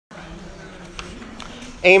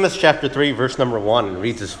Amos Chapter 3, verse number 1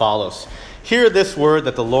 reads as follows. Hear this word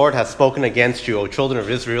that the Lord hath spoken against you, O children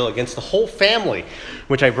of Israel, against the whole family,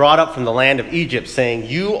 which I brought up from the land of Egypt, saying,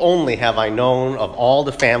 You only have I known of all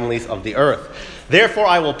the families of the earth. Therefore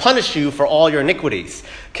I will punish you for all your iniquities.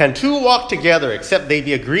 Can two walk together, except they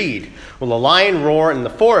be agreed? Will a lion roar in the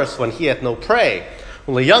forest when he hath no prey?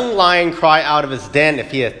 Will a young lion cry out of his den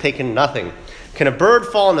if he hath taken nothing? Can a bird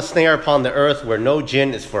fall in a snare upon the earth where no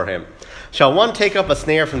gin is for him? Shall one take up a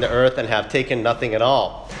snare from the earth and have taken nothing at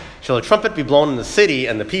all? Shall a trumpet be blown in the city,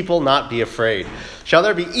 and the people not be afraid? Shall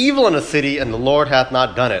there be evil in a city, and the Lord hath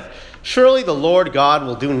not done it? Surely the Lord God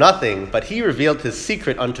will do nothing, but he revealed his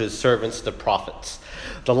secret unto his servants the prophets.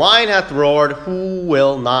 The lion hath roared, who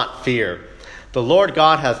will not fear? The Lord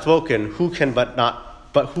God hath spoken, who can but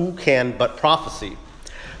prophesy?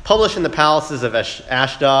 Publish in the palaces of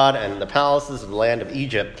Ashdod and in the palaces of the land of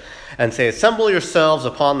Egypt, and say, Assemble yourselves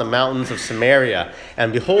upon the mountains of Samaria,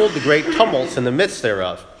 and behold the great tumults in the midst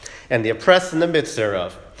thereof, and the oppressed in the midst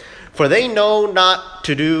thereof. For they know not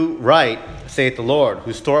to do right, saith the Lord,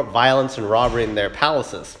 who store up violence and robbery in their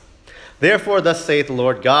palaces. Therefore thus saith the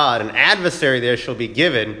Lord God, An adversary there shall be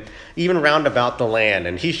given, even round about the land,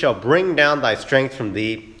 and he shall bring down thy strength from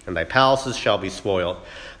thee, and thy palaces shall be spoiled.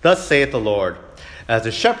 Thus saith the Lord, As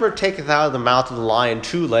the shepherd taketh out of the mouth of the lion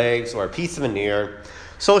 2 legs, or a piece of an ear,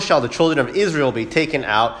 so shall the children of Israel be taken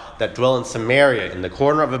out that dwell in Samaria, in the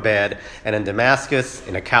corner of a bed, and in Damascus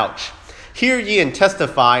in a couch. Hear ye and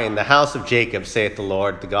testify in the house of Jacob, saith the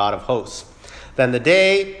Lord, the God of hosts. Then the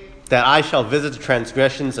day that I shall visit the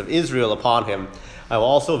transgressions of Israel upon him, I will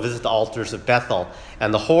also visit the altars of Bethel,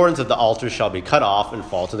 and the horns of the altars shall be cut off and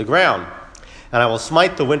fall to the ground. And I will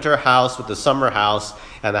smite the winter house with the summer house,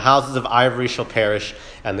 and the houses of ivory shall perish,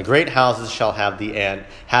 and the great houses shall have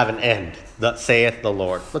an end. Thus saith the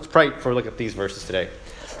Lord. Let's pray before we look at these verses today.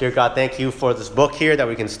 Dear God, thank you for this book here, that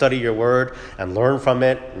we can study your word and learn from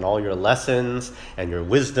it, and all your lessons and your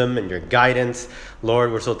wisdom and your guidance.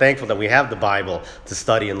 Lord, we're so thankful that we have the Bible to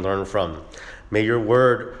study and learn from. May your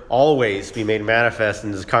word always be made manifest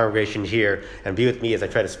in this congregation here, and be with me as I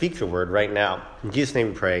try to speak your word right now. In Jesus' name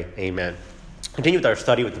we pray, amen. Continue with our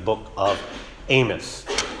study with the book of Amos,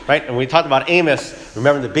 right? And we talked about Amos.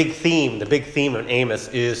 Remember the big theme of Amos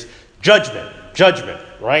is judgment,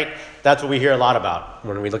 right? That's what we hear a lot about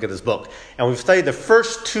when we look at this book. And we've studied the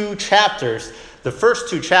first 2 chapters. The first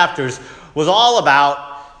 2 chapters was all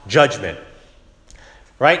about judgment,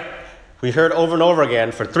 right? We heard over and over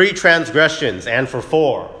again, for 3 transgressions and for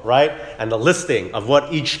 4, right? And the listing of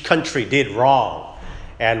what each country did wrong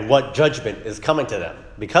and what judgment is coming to them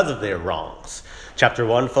because of their wrongs. Chapter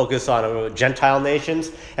 1 focused on Gentile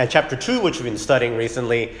nations, and chapter 2, which we've been studying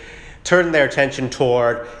recently, turned their attention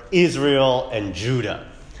toward Israel and Judah.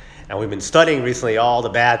 And we've been studying recently all the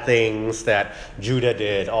bad things that Judah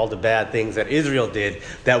did, all the bad things that Israel did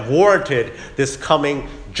that warranted this coming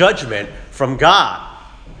judgment from God.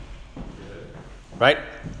 Right?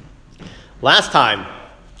 Last time,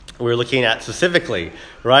 we were looking at specifically,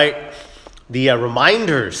 right, the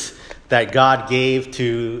reminders that God gave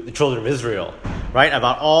to the children of Israel, right,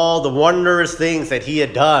 about all the wondrous things that he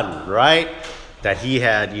had done, right, that he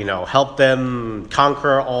had, helped them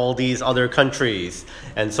conquer all these other countries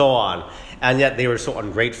and so on. And yet they were so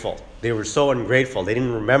ungrateful. They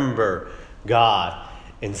didn't remember God.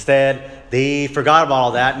 Instead, they forgot about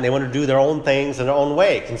all that, and they wanted to do their own things in their own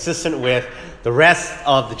way, consistent with the rest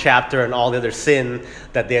of the chapter and all the other sin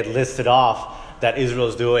that they had listed off that Israel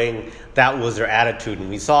was doing. That was their attitude. And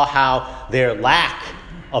we saw how their lack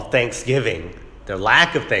of thanksgiving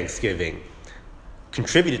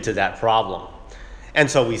contributed to that problem. And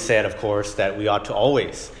so we said, of course, that we ought to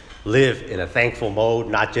always live in a thankful mode,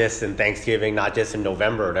 not just in Thanksgiving, not just in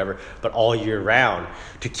November or whatever, but all year round,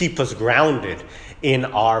 to keep us grounded in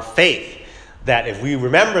our faith. That if we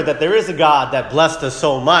remember that there is a God that blessed us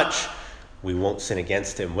so much, we won't sin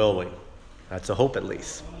against him, will we? That's a hope, at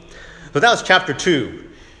least. So that was chapter 2.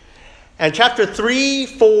 And chapter 3,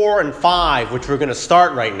 4, and 5, which we're going to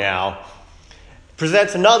start right now,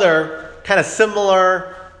 presents another kind of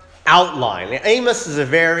similar outline. Amos is a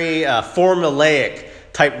very formulaic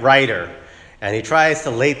type writer, and he tries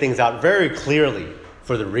to lay things out very clearly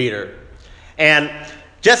for the reader. And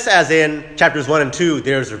just as in chapters 1 and 2,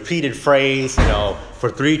 there's a repeated phrase,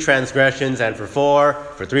 for 3 transgressions and for 4,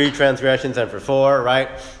 for 3 transgressions and for 4, right?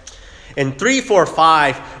 In 3, 4,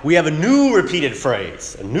 5, we have a new repeated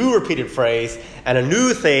phrase, and a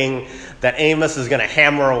new thing that Amos is going to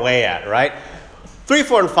hammer away at, right? 3,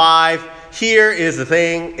 4, and 5, here is the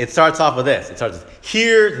thing. It starts off with this. It starts with,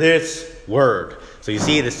 hear this word. So you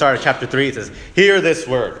see at the start of chapter 3, it says, hear this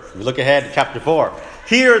word. We look ahead to chapter 4.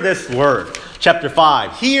 Hear this word. chapter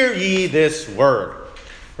 5. Hear ye this word.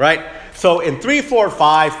 Right? So in 3, 4,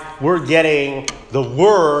 5, we're getting the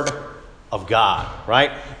word of God.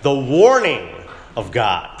 Right? The warning of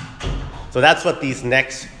God. So that's what these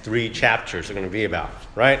next 3 chapters are going to be about.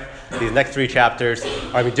 Right? These next 3 chapters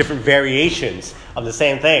are different variations of the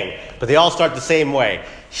same thing. But they all start the same way.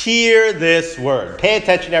 Hear this word. Pay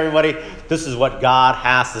attention, everybody. This is what God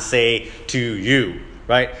has to say to you.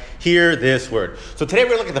 Right? Hear this word. So today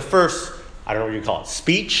we're going to look at the first, I don't know what you call it,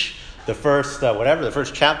 speech. The first, the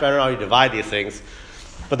first chapter. I don't know how you divide these things.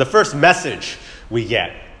 But the first message we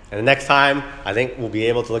get. And the next time, I think we'll be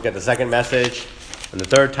able to look at the second message. And the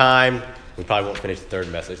third time, we probably won't finish the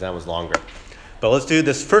third message. That was longer. But let's do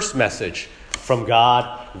this first message from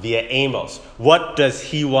God via Amos. What does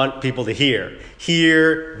he want people to hear?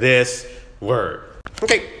 Hear this word.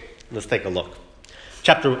 Okay, let's take a look.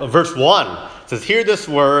 Verse 1 says, hear this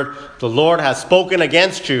word, the Lord has spoken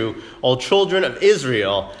against you, O children of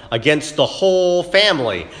Israel, against the whole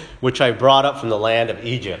family, which I brought up from the land of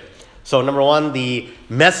Egypt. So number 1, the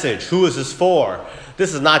message. Who is this for?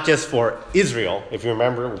 This is not just for Israel. If you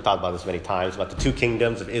remember, we've talked about this many times, about the 2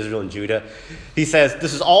 kingdoms of Israel and Judah. He says,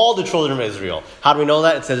 this is all the children of Israel. How do we know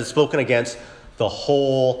that? It says it's spoken against the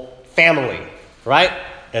whole family, right?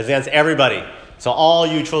 It's against everybody. So all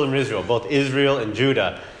you children of Israel, both Israel and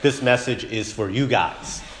Judah, this message is for you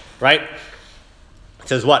guys, right? It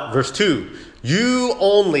says what? Verse 2, you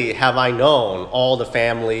only have I known all the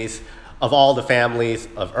families of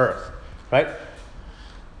earth, right?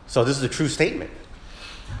 So this is a true statement.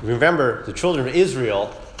 Remember, the children of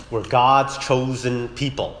Israel were God's chosen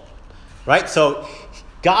people, right? So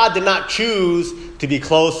God did not choose to be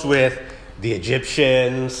close with the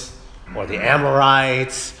Egyptians or the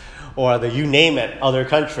Amorites or the you name it other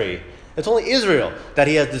country. It's only Israel that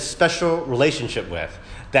he has this special relationship with,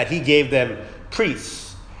 that he gave them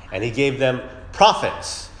priests and he gave them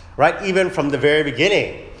prophets, right? Even from the very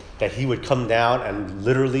beginning, that he would come down and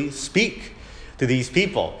literally speak to these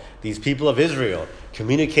people of Israel,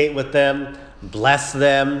 communicate with them, bless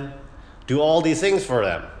them, do all these things for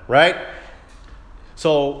them, right?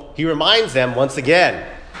 So he reminds them once again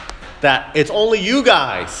that it's only you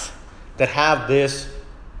guys that have this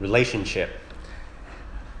relationship.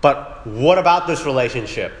 But what about this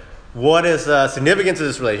relationship? What is the significance of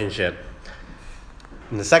this relationship?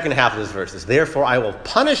 In the second half of this verse is, therefore I will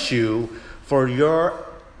punish you for your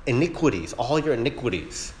iniquities, all your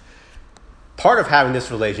iniquities. Part of having this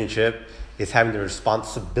relationship is having the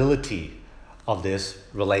responsibility of this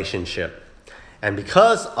relationship. And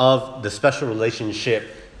because of the special relationship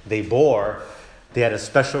they bore, they had a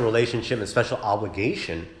special relationship and special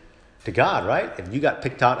obligation to God, right? If you got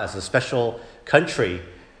picked out as a special country,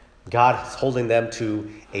 God is holding them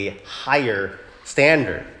to a higher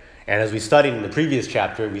standard. And as we studied in the previous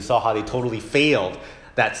chapter, we saw how they totally failed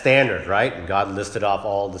that standard, right? And God listed off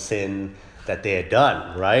all the sin that they had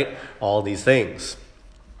done, right? All these things.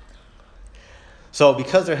 So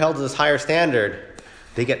because they're held to this higher standard,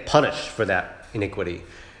 they get punished for that iniquity.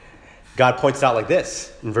 God points out like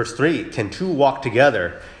this in verse 3, can 2 walk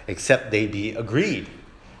together except they be agreed?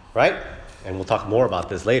 Right? And we'll talk more about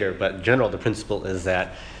this later, but in general, the principle is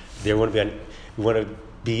that we want to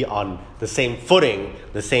be on the same footing,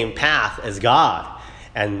 the same path as God.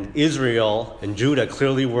 And Israel and Judah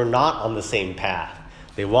clearly were not on the same path.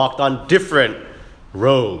 They walked on different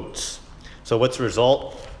roads. So what's the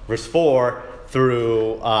result? Verse 4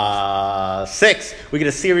 through 6, we get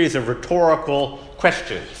a series of rhetorical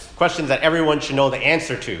questions that everyone should know the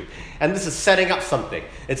answer to. And this is setting up something.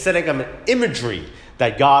 It's setting up an imagery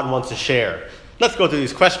that God wants to share. Let's go through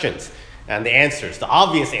these questions and the answers, the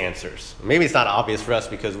obvious answers. Maybe it's not obvious for us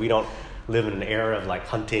because we don't live in an era of like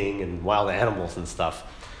hunting and wild animals and stuff.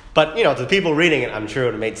 But, to the people reading it, I'm sure it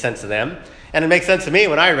would have made sense to them. And it makes sense to me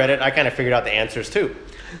when I read it. I kind of figured out the answers too.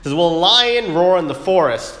 It says, will a lion roar in the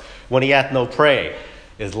forest when he hath no prey?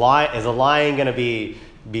 Is a lion going to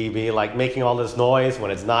be like making all this noise when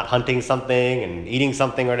it's not hunting something and eating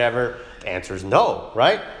something or whatever? The answer is no,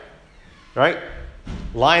 right? Right?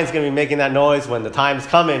 Lion's going to be making that noise when the time's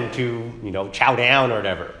coming to, chow down or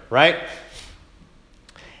whatever, right?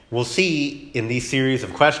 We'll see in these series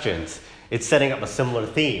of questions, it's setting up a similar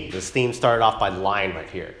theme. This theme started off by the lion right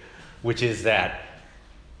here, which is that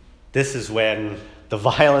this is when the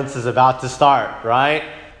violence is about to start, right?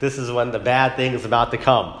 This is when the bad thing is about to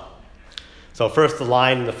come. So first, the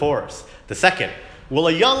lion in the forest. The second, will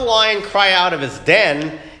a young lion cry out of his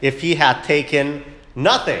den if he hath taken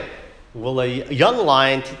nothing? Will a young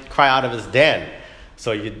lion cry out of his den?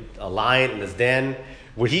 So a lion in his den,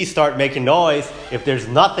 would he start making noise if there's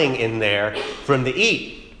nothing in there for him to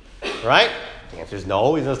eat? Right? The The answer is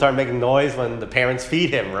no. He's going to start making noise when the parents feed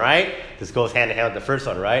him, right? This goes hand in hand with the first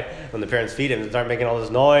one, right? When the parents feed him, they start making all this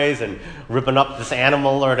noise and ripping up this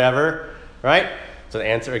animal or whatever, right? So the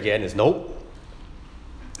answer again is nope.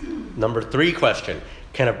 Number 3 question.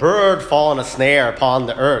 Can a bird fall in a snare upon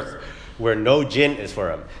the earth where no jinn is for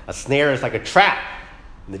him? A snare is like a trap.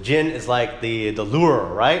 And the jinn is like the lure,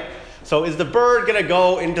 right? So is the bird going to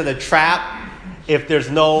go into the trap if there's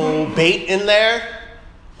no bait in there?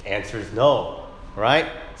 The answer is no, right?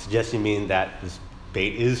 Suggests you mean that this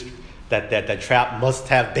bait is, that trap must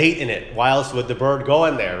have bait in it. Why else would the bird go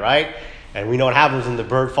in there, right? And we know what happens when the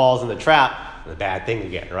bird falls in the trap. The bad thing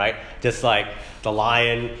again, right? Just like the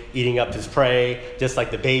lion eating up his prey, just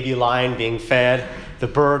like the baby lion being fed, the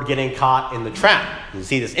bird getting caught in the trap. You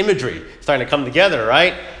see this imagery starting to come together,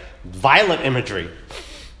 right? Violent imagery.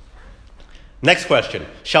 Next question.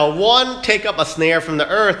 Shall one take up a snare from the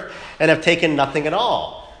earth and have taken nothing at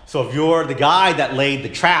all? So if you're the guy that laid the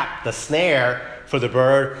trap, the snare for the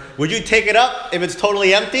bird, would you take it up if it's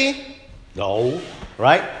totally empty? No,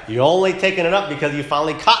 right? You're only taking it up because you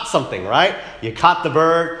finally caught something, right? You caught the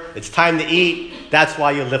bird. It's time to eat. That's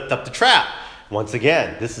why you lift up the trap. Once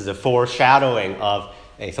again, this is a foreshadowing of,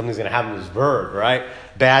 hey, something's going to happen to this bird, right?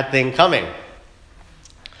 Bad thing coming.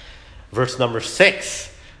 Verse number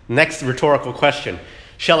 6. Next rhetorical question.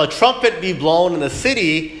 Shall a trumpet be blown in the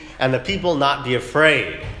city and the people not be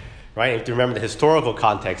afraid? Right? You have to remember the historical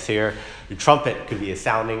context here. The trumpet could be a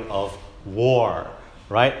sounding of war.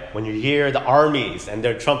 Right? When you hear the armies and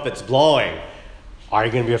their trumpets blowing, are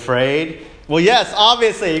you going to be afraid? Well, yes,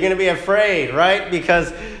 obviously you're going to be afraid, right?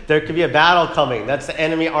 Because there could be a battle coming. That's the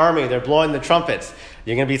enemy army. They're blowing the trumpets.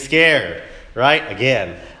 You're going to be scared, right?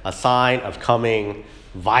 Again, a sign of coming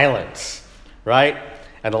violence, right?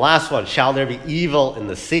 And the last one, shall there be evil in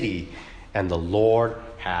the city, and the Lord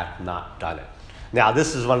hath not done it. Now,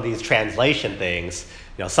 this is one of these translation things.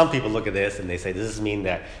 You know, some people look at this and they say, does this mean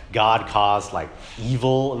that God caused like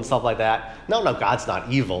evil and stuff like that? No, God's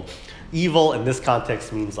not evil. Evil in this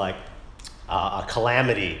context means like a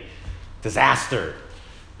calamity, disaster,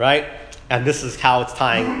 right? And this is how it's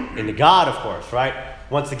tying into God, of course, right?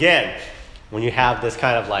 Once again, when you have this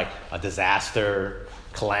kind of like a disaster,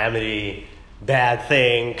 calamity, bad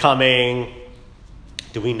thing coming,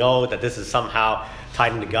 do we know that this is somehow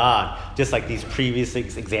tied into God? Just like these previous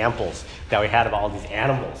examples that we had of all these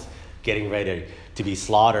animals getting ready to be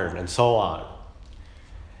slaughtered and so on.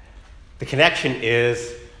 The connection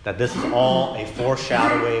is that this is all a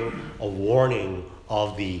foreshadowing, a warning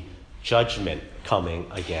of the judgment coming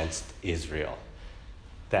against Israel.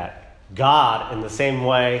 That God, in the same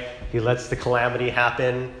way he lets the calamity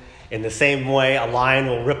happen, in the same way a lion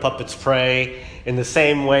will rip up its prey, in the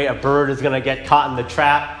same way a bird is going to get caught in the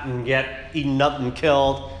trap and get eaten up and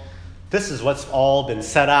killed. This is what's all been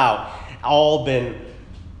set out, all been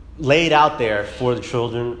laid out there for the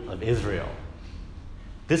children of Israel.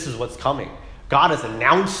 This is what's coming. God is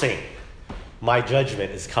announcing my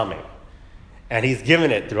judgment is coming. And he's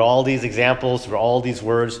given it through all these examples, through all these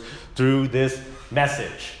words, through this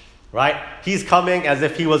message, right? He's coming as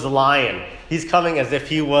if he was a lion. He's coming as if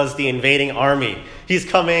he was the invading army. He's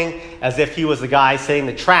coming as if he was the guy setting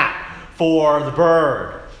the trap for the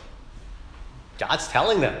bird. God's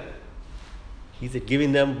telling them. He's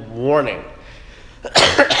giving them warning.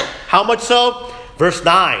 How much so? Verse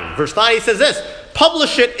 9. Verse 9, he says this,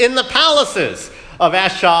 publish it in the palaces of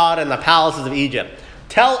Ashdod and the palaces of Egypt.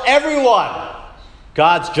 Tell everyone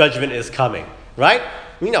God's judgment is coming, right?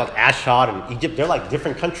 We know Ashdod and Egypt, they're like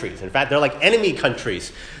different countries. In fact, they're like enemy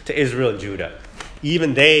countries to Israel and Judah.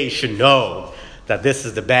 Even they should know that this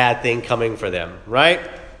is the bad thing coming for them, right?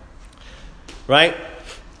 Right?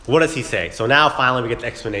 What does he say? So now finally we get the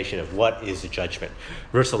explanation of what is the judgment.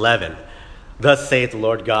 Verse 11, thus saith the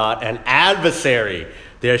Lord God, an adversary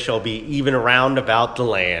there shall be even round about the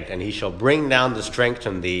land, and he shall bring down the strength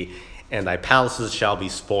from thee, and thy palaces shall be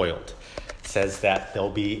spoiled. It says that they'll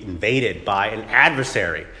be invaded by an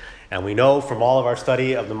adversary. And we know from all of our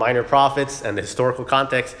study of the minor prophets and the historical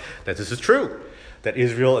context that this is true. That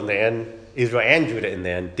Israel and Judah in the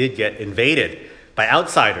end did get invaded by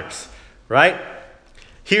outsiders, right?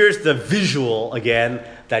 Here's the visual again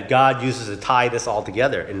that God uses to tie this all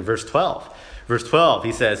together in verse 12. Verse 12,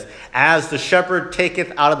 he says, as the shepherd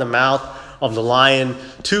taketh out of the mouth of the lion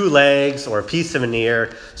 2 legs or a piece of an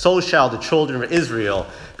ear, so shall the children of Israel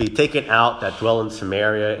be taken out that dwell in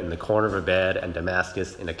Samaria in the corner of a bed and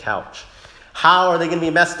Damascus in a couch. How are they going to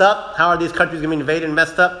be messed up? How are these countries going to be invaded and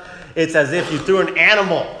messed up? It's as if you threw an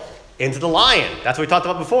animal into the lion. That's what we talked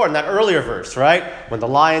about before in that earlier verse, right? When the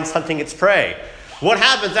lion's hunting its prey. What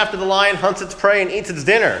happens after the lion hunts its prey and eats its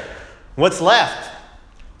dinner? What's left?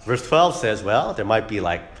 Verse 12 says, well, there might be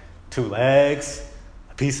like 2 legs,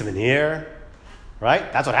 a piece of an ear,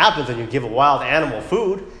 right? That's what happens when you give a wild animal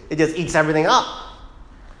food. It just eats everything up.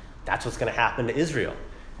 That's what's going to happen to Israel.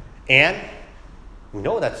 And we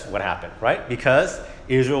know that's what happened, right? Because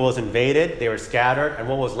Israel was invaded, they were scattered, and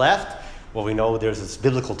what was left? Well, we know there's this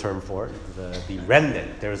biblical term for it, the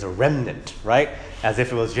remnant. There's a remnant, right? As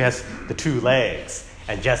if it was just the 2 legs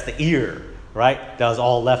and just the ear, right? That was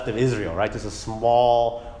all left of Israel, right? Just a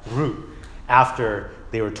small group after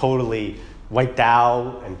they were totally wiped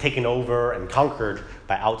out and taken over and conquered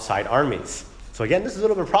by outside armies. So again, this is a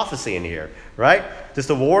little bit of prophecy in here, right? Just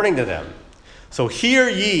a warning to them. So hear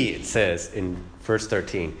ye, it says in verse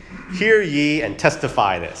 13. Hear ye and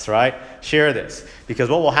testify this, right? Share this. Because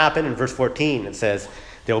what will happen in verse 14, it says,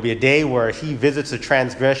 there will be a day where he visits the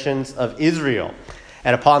transgressions of Israel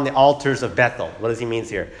and upon the altars of Bethel. What does he mean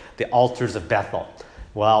here? The altars of Bethel.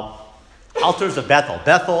 Well, altars of Bethel.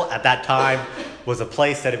 Bethel at that time was a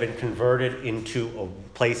place that had been converted into a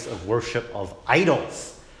place of worship of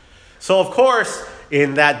idols. So of course,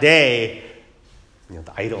 in that day, the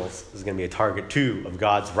idols is going to be a target too of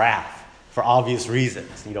God's wrath for obvious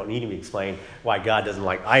reasons. You don't need to explain why God doesn't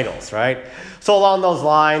like idols, right? So along those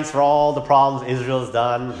lines, for all the problems Israel has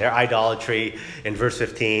done, their idolatry, in verse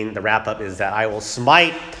 15, the wrap-up is that I will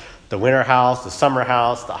smite the winter house, the summer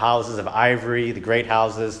house, the houses of ivory, the great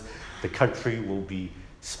houses. The country will be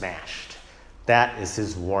smashed. That is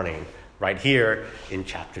his warning right here in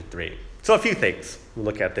chapter 3. So a few things. We'll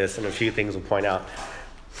look at this, and a few things we'll point out.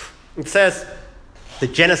 It says the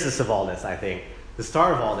genesis of all this, I think, the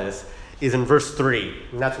start of all this, is in verse 3.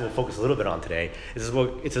 And that's what we'll focus a little bit on today.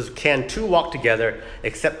 It says, can 2 walk together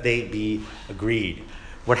except they be agreed?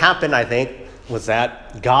 What happened, I think, was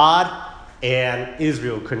that God and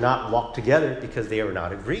Israel could not walk together because they were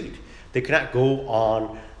not agreed. They could not go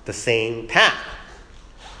on the same path.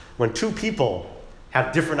 When 2 people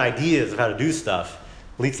have different ideas of how to do stuff,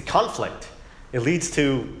 it leads to conflict. It leads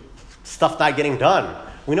to stuff not getting done.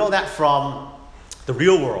 We know that from the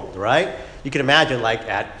real world, right? You can imagine like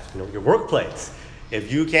at your workplace.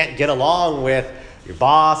 If you can't get along with your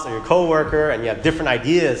boss or your coworker and you have different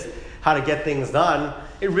ideas how to get things done,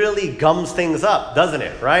 it really gums things up, doesn't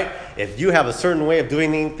it, right? If you have a certain way of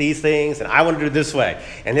doing these things and I want to do it this way,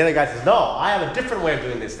 and the other guy says, no, I have a different way of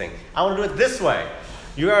doing this thing. I want to do it this way.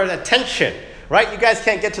 You are in a tension, right? You guys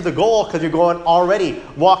can't get to the goal because you're going already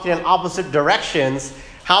walking in opposite directions.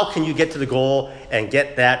 How can you get to the goal and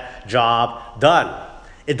get that job done?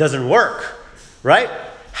 It doesn't work, right?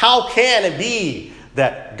 How can it be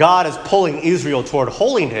that God is pulling Israel toward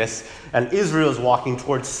holiness and Israel is walking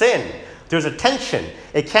towards sin? There's a tension.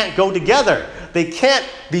 It can't go together. They can't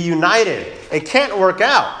be united. It can't work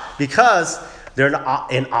out because they're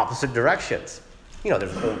in opposite directions.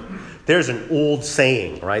 There's an old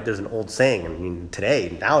saying, right? There's an old saying, I mean,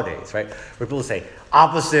 nowadays, right? Where people say,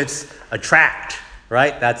 opposites attract,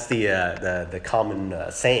 right? That's the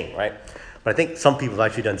common saying, right? But I think some people have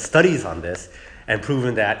actually done studies on this and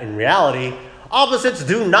proven that in reality, opposites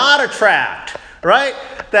do not attract, right?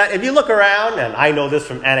 That if you look around, and I know this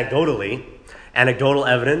from anecdotal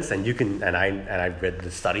evidence, and I've read the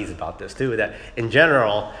studies about this too, that in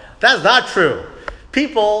general, that's not true.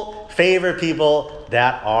 People favor people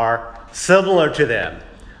that are similar to them,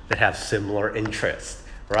 that have similar interests,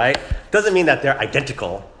 right? Doesn't mean that they're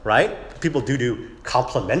identical, right? People do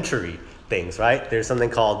complementary things, right? There's something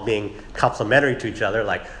called being complementary to each other,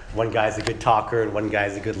 like one guy's a good talker and one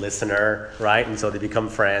guy's a good listener, right? And so they become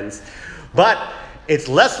friends. But it's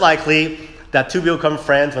less likely that 2 people become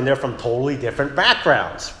friends when they're from totally different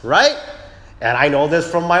backgrounds, right? And I know this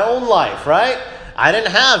from my own life, right? I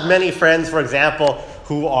didn't have many friends, for example,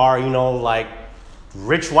 who are, like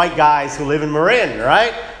rich white guys who live in Marin,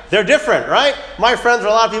 right? They're different, right? My friends are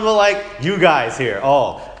a lot of people like you guys here.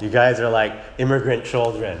 Oh, you guys are like immigrant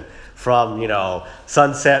children from,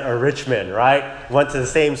 Sunset or Richmond, right? Went to the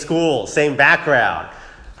same school, same background.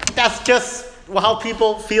 That's just how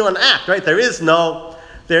people feel and act, right? There is no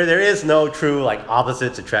true like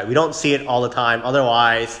opposites attract. We don't see it all the time.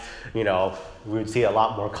 Otherwise, we would see it a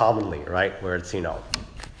lot more commonly, right? Where it's,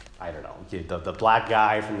 I don't know, the black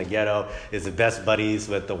guy from the ghetto is the best buddies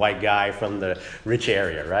with the white guy from the rich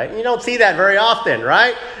area, right? You don't see that very often,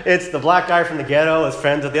 right? It's the black guy from the ghetto is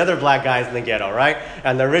friends with the other black guys in the ghetto, right?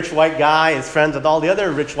 And the rich white guy is friends with all the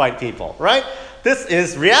other rich white people, right? This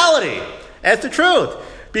is reality. It's the truth.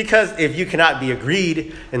 Because if you cannot be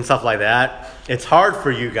agreed and stuff like that, it's hard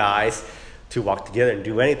for you guys to walk together and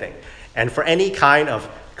do anything. And for any kind of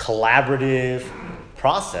collaborative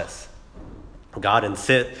process, God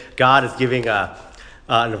is giving an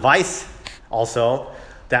advice also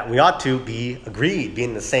that we ought to be agreed, be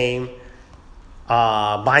in the same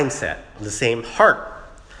mindset, the same heart.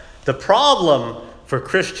 The problem for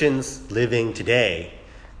Christians living today,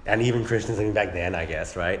 and even Christians living back then, I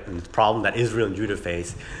guess, right? And the problem that Israel and Judah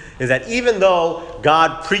face is that even though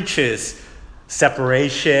God preaches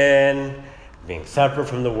separation, being separate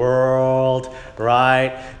from the world,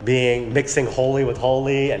 right? Mixing holy with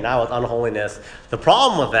holy and now with unholiness. The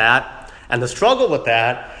problem with that and the struggle with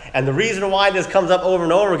that and the reason why this comes up over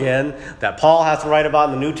and over again that Paul has to write about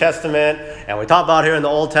in the New Testament and we talk about here in the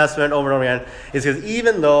Old Testament over and over again is because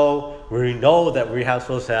even though we know that we are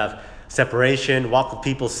supposed to have separation, walk with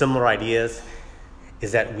people, similar ideas,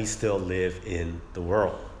 is that we still live in the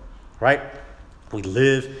world, right? We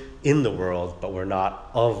live in the world, but we're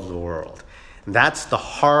not of the world. And that's the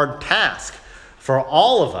hard task for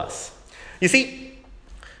all of us. You see,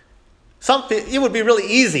 it would be really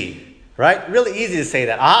easy, right? Really easy to say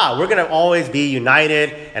that, we're going to always be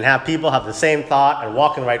united and have people have the same thought and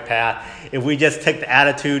walk in the right path if we just take the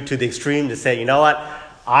attitude to the extreme to say, you know what,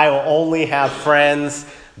 I will only have friends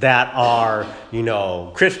that are,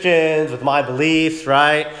 Christians with my beliefs,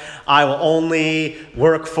 right? I will only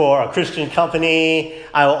work for a Christian company.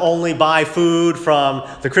 I will only buy food from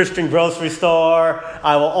the Christian grocery store.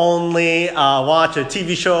 I will only watch a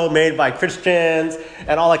TV show made by Christians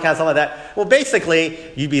and all that kind of stuff like that. Well, basically,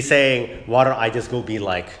 you'd be saying, why don't I just go be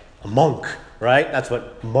like a monk, right? That's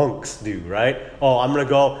what monks do, right? Oh, I'm going to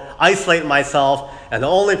go isolate myself, and the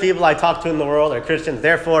only people I talk to in the world are Christians.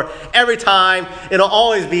 Therefore, every time, it'll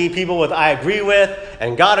always be people with I agree with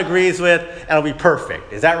and God agrees with, and it'll be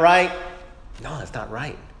perfect. Is that right? No, that's not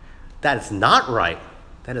right. That is not right.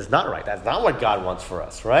 That is not right. That's not what God wants for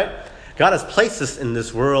us, right? God has placed us in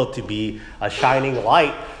this world to be a shining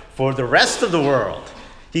light for the rest of the world.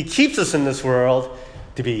 He keeps us in this world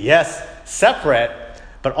to be, yes, separate,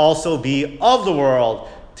 but also be of the world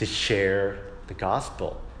to share the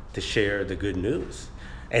gospel, to share the good news.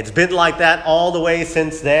 It's been like that all the way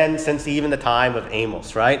since then, since even the time of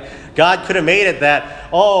Amos, right? God could have made it that,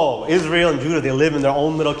 Israel and Judah, they live in their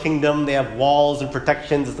own little kingdom. They have walls and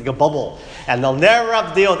protections. It's like a bubble. And they'll never have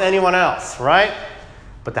to deal with anyone else, right?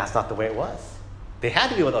 But that's not the way it was. They had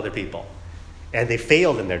to deal with other people. And they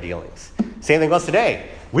failed in their dealings. Same thing goes today.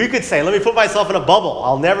 We could say, let me put myself in a bubble.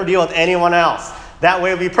 I'll never deal with anyone else. That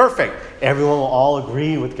way it'll be perfect. Everyone will all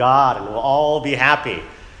agree with God and we'll all be happy.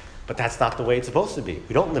 But that's not the way it's supposed to be.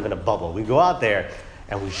 We don't live in a bubble. We go out there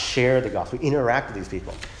and we share the gospel. We interact with these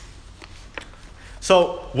people.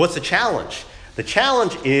 So what's the challenge? The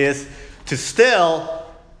challenge is to still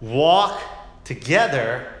walk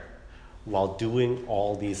together while doing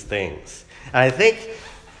all these things. And I think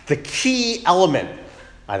the key element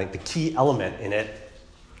in it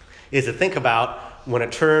is to think about when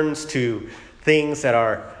it turns to things that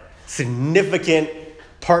are significant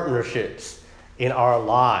partnerships in our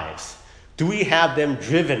lives. Do we have them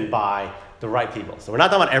driven by the right people? So we're not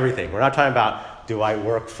talking about everything. We're not talking about, do I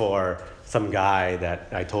work for some guy that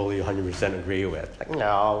I totally 100% agree with?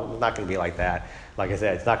 No, it's not going to be like that. Like I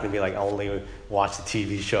said, it's not going to be like only watch the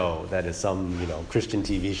TV show that is some, Christian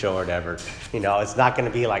TV show or whatever. It's not going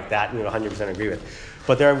to be like that, 100% agree with.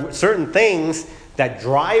 But there are certain things that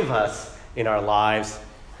drive us in our lives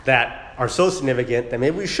that are so significant that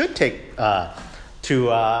maybe we should take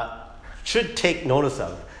notice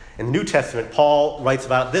of. In the New Testament, Paul writes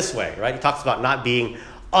about it this way, right? He talks about not being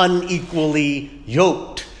unequally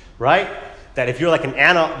yoked, right? That if you're like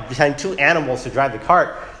behind two animals to drive the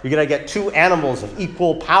cart, you're going to get two animals of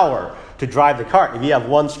equal power to drive the cart. If you have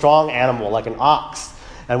one strong animal like an ox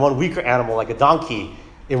and one weaker animal like a donkey,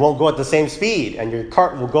 it won't go at the same speed, and your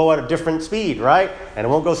cart will go at a different speed, right? And it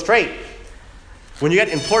won't go straight. When you get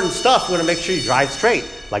important stuff, you want to make sure you drive straight.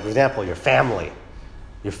 Like, for example, your family.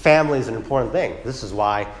 Your family is an important thing. This is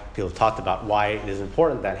why people have talked about why it is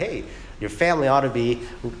important that, hey, your family ought to be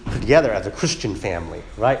put together as a Christian family,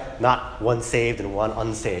 right? Not one saved and one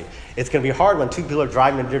unsaved. It's going to be hard when two people are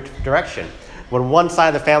driving in a different direction. When one side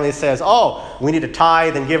of the family says, we need to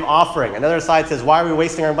tithe and give offering. Another side says, why are we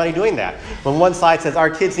wasting our money doing that? When one side says,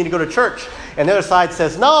 our kids need to go to church. And the other side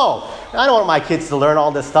says, no, I don't want my kids to learn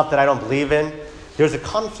all this stuff that I don't believe in. There's a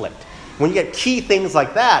conflict. When you get key things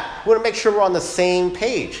like that, we want to make sure we're on the same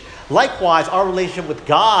page. Likewise, our relationship with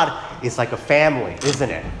God is like a family, isn't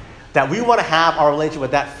it? That we want to have our relationship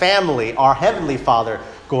with that family, our Heavenly Father,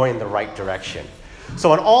 going in the right direction.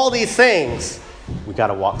 So in all these things, we got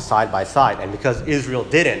to walk side by side. And because Israel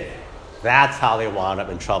didn't, that's how they wound up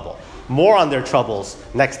in trouble. More on their troubles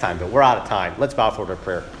next time, but we're out of time. Let's bow for a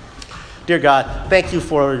prayer. Dear God, thank you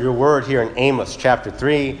for your word here in Amos chapter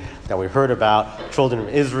 3 that we heard about children of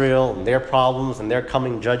Israel and their problems and their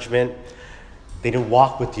coming judgment. They didn't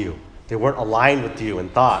walk with you. They weren't aligned with you in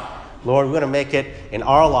thought. Lord, we want to make it in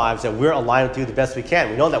our lives that we're aligned with you the best we can.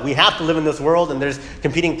 We know that we have to live in this world and there's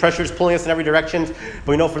competing pressures pulling us in every direction. But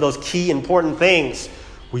we know for those key important things,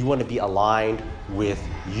 we want to be aligned with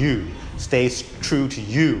you. Stay true to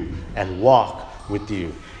you and walk with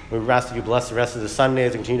you. We ask that you bless the rest of the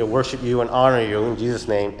Sundays and continue to worship you and honor you. In Jesus'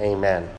 name, amen.